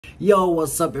Yo,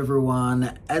 what's up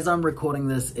everyone? As I'm recording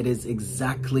this, it is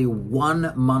exactly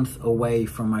 1 month away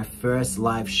from my first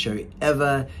live show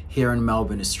ever here in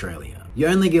Melbourne, Australia. You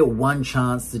only get one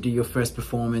chance to do your first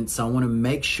performance, so I want to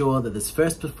make sure that this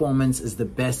first performance is the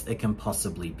best it can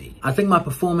possibly be. I think my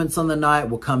performance on the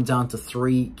night will come down to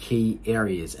 3 key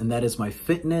areas, and that is my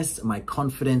fitness, my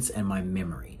confidence, and my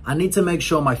memory. I need to make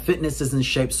sure my fitness is in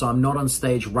shape so I'm not on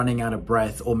stage running out of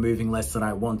breath or moving less than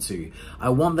I want to. I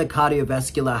want the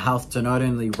cardiovascular health to not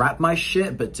only rap my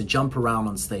shit, but to jump around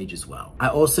on stage as well. I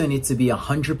also need to be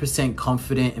 100%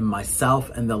 confident in myself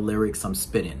and the lyrics I'm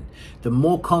spitting. The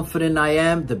more confident I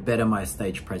am, the better my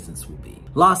stage presence will be.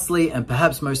 Lastly, and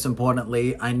perhaps most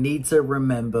importantly, I need to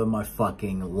remember my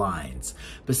fucking lines.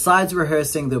 Besides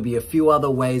rehearsing, there'll be a few other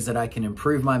ways that I can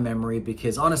improve my memory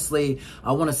because honestly,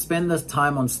 I want to spend this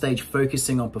time on stage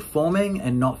focusing on performing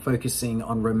and not focusing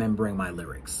on remembering my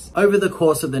lyrics. Over the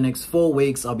course of the next 4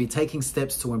 weeks, I'll be taking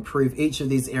steps to improve each of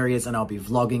these areas and I'll be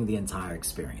vlogging the entire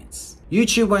experience.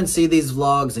 YouTube won't see these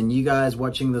vlogs, and you guys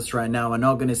watching this right now are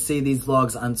not going to see these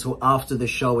vlogs until after the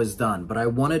show is done, but I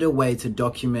wanted a way to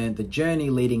document the journey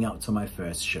leading up to my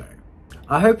first show.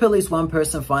 I hope at least one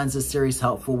person finds this series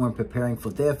helpful when preparing for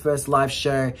their first live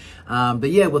show. But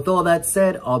yeah, with all that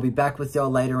said, I'll be back with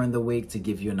y'all later in the week to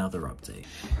give you another update.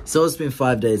 So it's been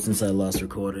 5 days since I last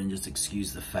recorded, and just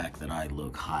excuse the fact that I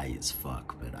look high as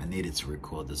fuck, but I needed to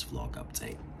record this vlog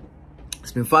update.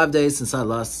 It's been 5 days since I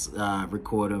last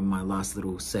recorded my last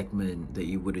little segment that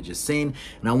you would have just seen,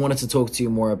 and I wanted to talk to you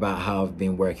more about how I've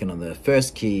been working on the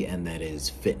first key, and that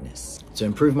is fitness. To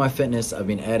improve my fitness, I've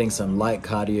been adding some light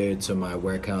cardio to my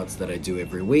workouts that I do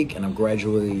every week, and I'm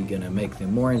gradually gonna make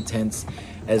them more intense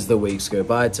as the weeks go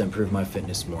by to improve my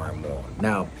fitness more and more.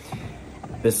 Now,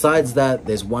 besides that,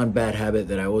 there's one bad habit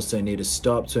that I also need to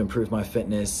stop to improve my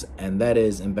fitness, and that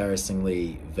is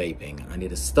embarrassingly vaping. I need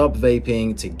to stop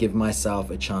vaping to give myself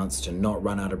a chance to not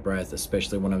run out of breath,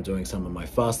 especially when I'm doing some of my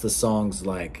faster songs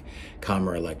like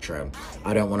Karma Electro.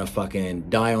 I don't want to fucking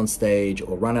die on stage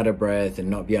or run out of breath and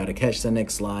not be able to catch the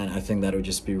next line. I think that would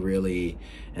just be really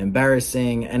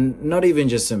embarrassing, and not even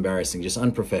just embarrassing, just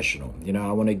unprofessional. You know,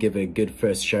 I want to give a good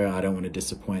first show. I don't want to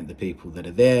disappoint the people that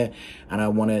are there, and I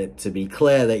want it to be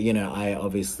clear that, you know, I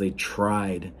obviously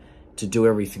tried to do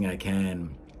everything I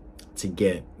can to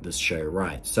get this show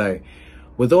right. So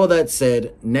with all that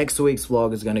said, next week's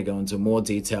vlog is going to go into more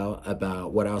detail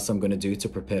about what else I'm going to do to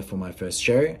prepare for my first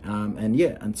show. And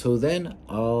yeah, until then,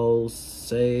 I'll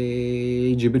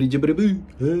say jibbity jibbity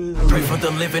boo. Pray for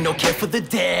the living, don't care for the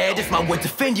dead. If my words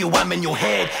offend you, I'm in your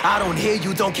head. I don't hear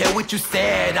you, don't care what you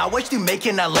said. I watch you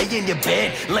making, I lay in your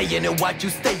bed, laying and watch you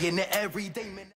stay in it every day, man.